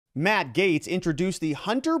Matt Gaetz introduced the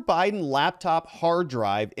Hunter Biden laptop hard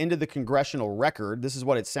drive into the congressional record. This is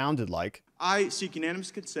what it sounded like. I seek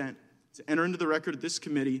unanimous consent to enter into the record of this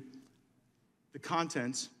committee the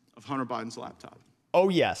contents of Hunter Biden's laptop. Oh,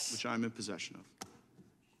 yes. Which I'm in possession of.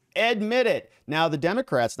 Admit it. Now, the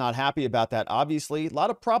Democrats not happy about that, obviously. A lot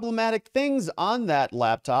of problematic things on that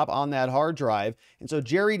laptop, on that hard drive. And so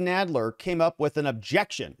Jerry Nadler came up with an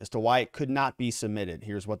objection as to why it could not be submitted.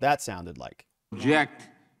 Here's what that sounded like. Object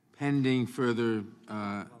pending further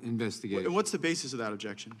investigation. And what's the basis of that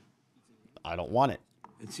objection? I don't want it.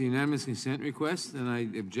 It's a unanimous consent request, and I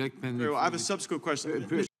object pending. I have a subsequent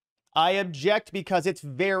question. I object because it's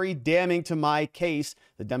very damning to my case.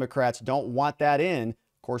 The Democrats don't want that in.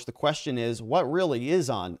 Of course, the question is, what really is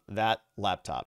on that laptop?